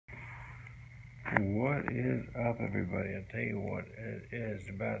What is up, everybody? I'll tell you what, it is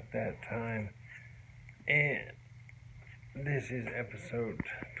about that time, and this is episode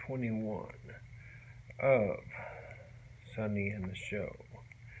 21 of Sonny and the Show.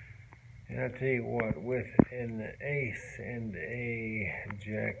 And I'll tell you what, with an ace and a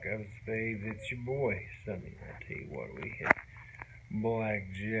jack of spades, it's your boy, Sonny. I'll tell you what, we hit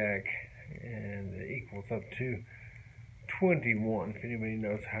blackjack, and it equals up to 21. If anybody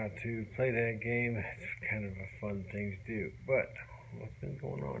knows how to play that game, it's kind of a fun thing to do. But what's been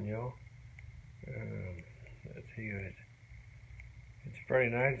going on, y'all? I'll tell you, it's Friday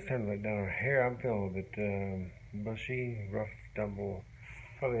night. It's time to let down our hair. I'm feeling a bit bushy, rough, stumble.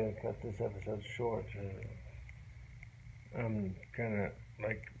 Probably gonna cut this episode short. I'm kind of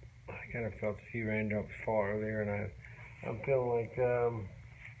like, I kind of felt a few raindrops fall earlier, and I'm feeling like,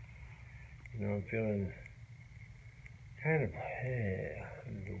 I'm feeling kind of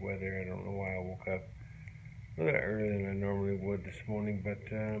the weather. I don't know why I woke up a little earlier than I normally would this morning, but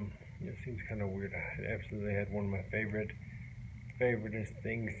it seems kind of weird. I absolutely had one of my favoriteest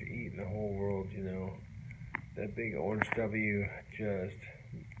things to eat in the whole world. That big orange W just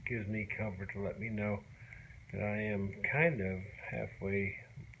gives me comfort to let me know that I am kind of halfway,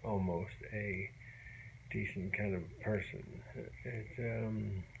 almost a decent kind of person.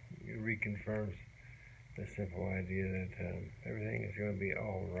 It reconfirms the simple idea that everything is going to be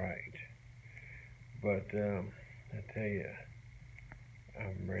all right. But I tell you,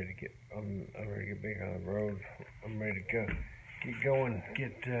 I'm ready to get back on the road. I'm ready to go, get going,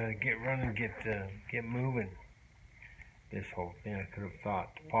 get running, get moving. This whole thing, I could have thought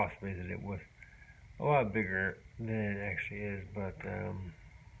possibly that it was a lot bigger than it actually is, but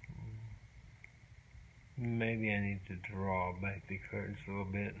maybe I need to draw back the curtains a little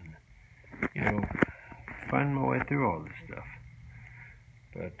bit and find my way through all this stuff.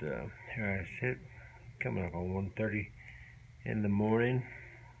 But here I sit, coming up on 1:30 in the morning.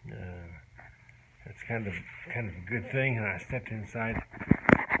 That's kind of a good thing. And I stepped inside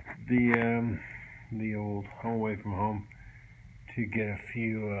the old home away from home to get a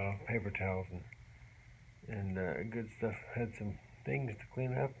few paper towels and good stuff. Had some things to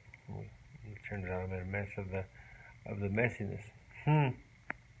clean up. It turns out I made a mess of the messiness.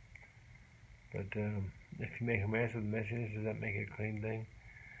 But if you make a mess of the messiness, does that make it a clean thing?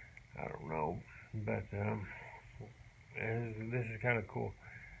 I don't know. But this is kind of cool.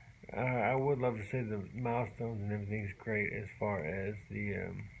 I would love to say the milestones and everything's great as far as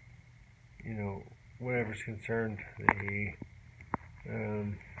the, whatever's concerned.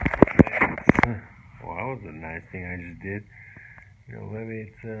 Well, that was a nice thing I just did. Maybe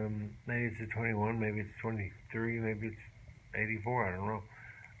it's a 21, maybe it's 23, maybe it's 84. I don't know.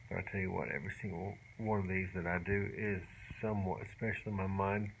 But I tell you what, every single one of these that I do is somewhat special in my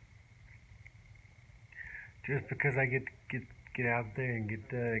mind. Just because I get out there and get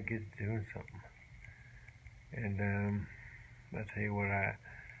doing something. And I tell you what, I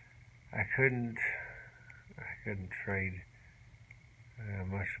couldn't trade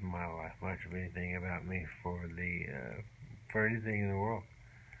much of my life, much of anything about me for anything in the world.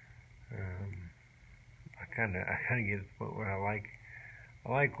 I kind of get to the point where I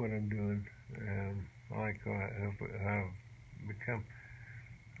like what I'm doing. I like who I've become.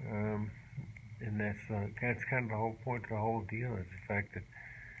 And that's kind of the whole point of the whole deal, is the fact that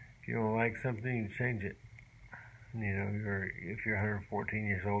if you don't like something, you change it. If you're 114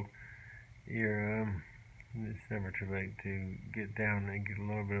 years old, it's never too late to get down and get a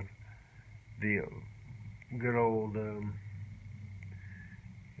little bit of the good old,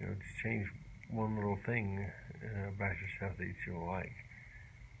 just change one little thing about yourself that you don't like.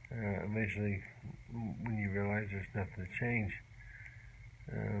 Eventually, when you realize there's nothing to change,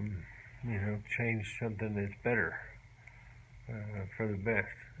 change something that's better for the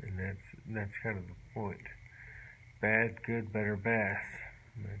best, and that's kind of the point. Bad, good, better, best.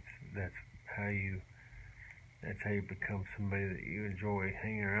 That's how you become somebody that you enjoy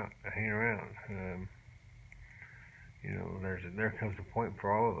hanging around. There comes a point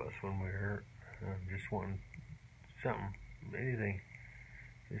for all of us when we're just wanting something, anything.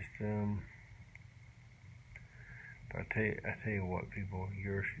 But I tell you what, people,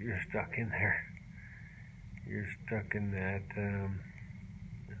 you're stuck in there. You're stuck in that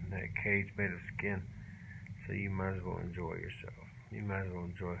cage made of skin. So you might as well enjoy yourself. You might as well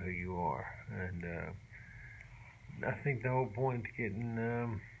enjoy who you are. And I think the whole point to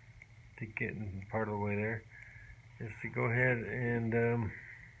getting part of the way there is to go ahead and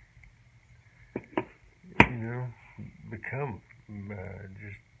become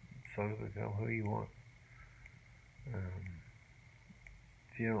just slowly become who you want.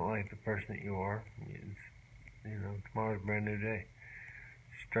 if you don't like the person that you are, tomorrow's a brand new day.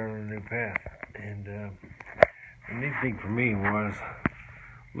 Start on a new path. And the neat thing for me was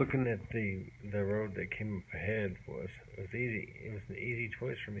looking at the road that came up ahead was easy. It was an easy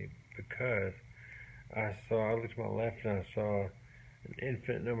choice for me because I looked to my left and I saw an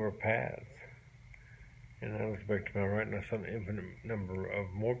infinite number of paths. And I looked back to my right and I saw an infinite number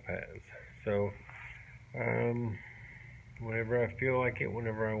of more paths. So, whenever I feel like it,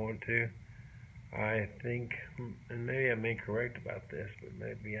 whenever I want to, I think, and maybe I'm incorrect about this, but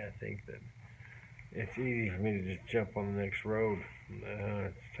maybe I think that it's easy for me to just jump on the next road.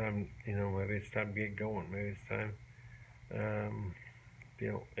 It's time, maybe it's time to get going. Maybe it's time,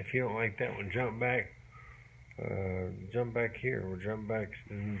 if you don't like that one, jump back here, or jump back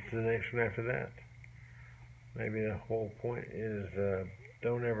to the next one after that. Maybe the whole point is,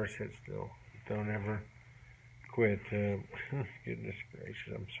 don't ever sit still. Don't ever quit. Goodness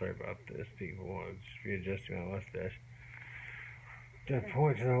gracious, I'm sorry about this, people. I'll just be adjusting my mustache. The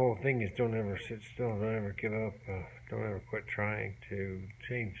point of the whole thing is don't ever sit still. Don't ever give up. Don't ever quit trying to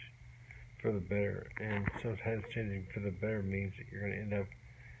change for the better. And sometimes changing for the better means that you're going to end up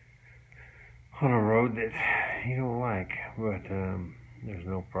on a road that you don't like. But there's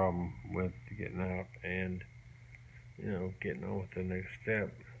no problem with getting out and getting on with the next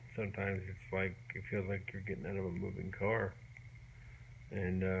step. Sometimes it feels like you're getting out of a moving car,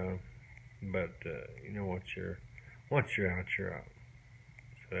 and once you're out, you're out.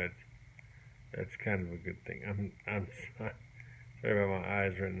 So that's kind of a good thing. I'm sorry about my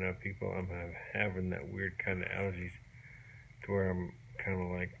eyes right now, people. I'm having that weird kind of allergies to where I'm kind of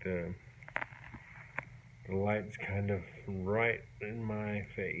like the light's kind of right in my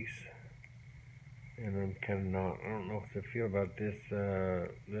face. And I'm kind of not. I don't know what to feel about this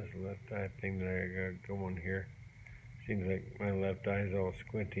left eye thing that I got going here. Seems like my left eye is all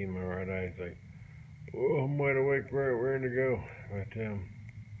squinty, and my right eye is like, oh, I'm wide awake, we're in to go. But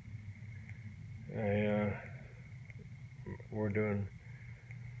we're doing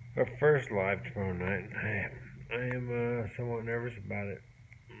our first live tomorrow night. I am somewhat nervous about it.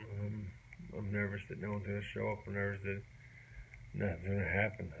 I'm nervous that no one's going to show up. I'm nervous that nothing's going to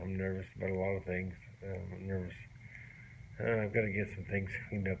happen. I'm nervous about a lot of things. I'm nervous. I've got to get some things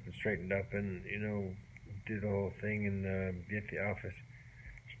cleaned up and straightened up, and do the whole thing and get the office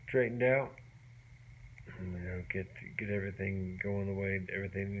straightened out. And, get everything going the way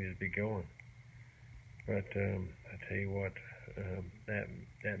everything needs to be going. But I tell you what,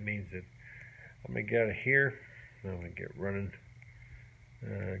 that means that I'm gonna get out of here. I'm gonna get running,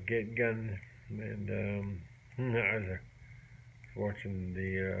 get gunning, and I was watching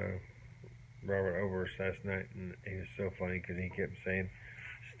the Robert Oberst last night, and he was so funny because he kept saying,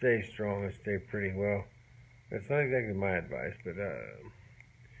 "Stay strong and stay pretty." Well, that's not exactly my advice, but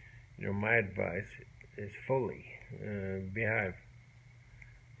my advice is fully beehive,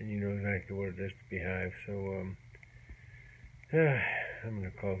 and you know exactly what it is to beehive. So I'm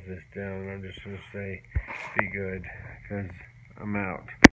gonna close this down, and I'm just gonna say, be good, because I'm out.